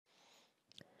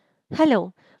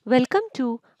Hello, welcome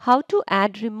to How to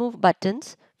Add Remove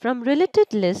Buttons from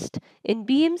Related List in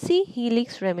BMC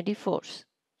Helix Remedyforce.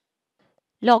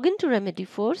 Log into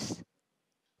Remedyforce,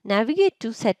 navigate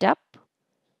to Setup,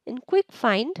 in Quick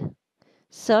Find,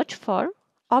 search for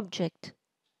Object.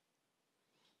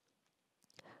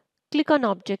 Click on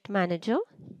Object Manager.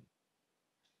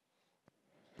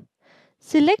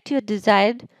 Select your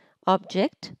desired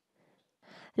object.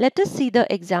 Let us see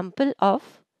the example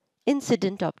of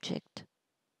Incident Object.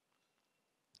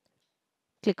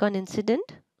 Click on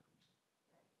Incident,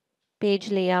 Page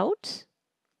Layouts.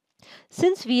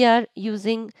 Since we are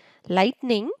using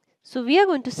lightning, so we are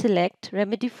going to select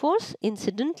Remedyforce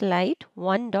Incident Light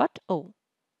 1.0.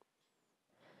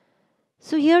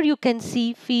 So here you can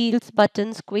see fields,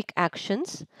 buttons, quick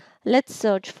actions. Let's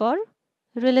search for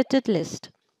related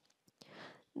list.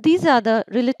 These are the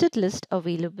related list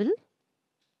available.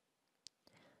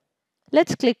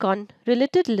 Let's click on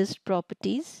related list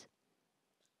properties.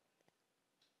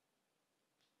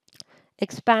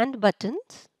 Expand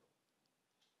buttons.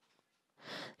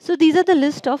 So these are the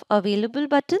list of available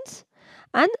buttons,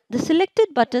 and the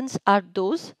selected buttons are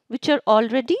those which are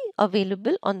already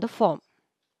available on the form.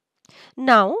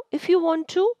 Now, if you want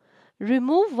to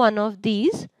remove one of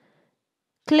these,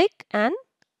 click and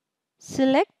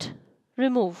select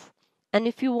remove. And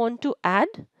if you want to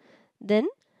add, then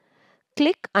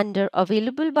click under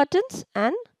available buttons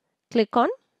and click on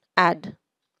add.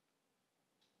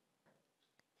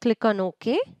 Click on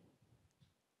OK.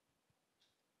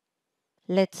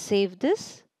 Let's save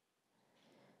this.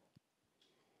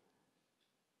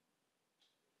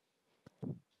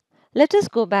 Let us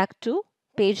go back to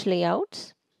page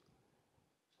layouts,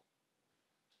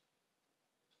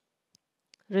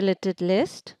 related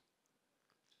list.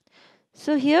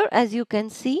 So here, as you can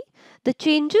see, the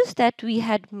changes that we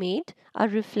had made are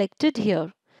reflected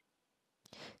here.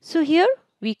 So here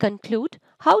we conclude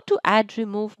how to add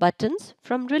remove buttons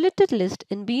from related list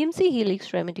in BMC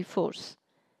Helix Remedyforce.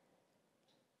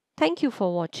 Thank you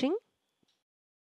for watching.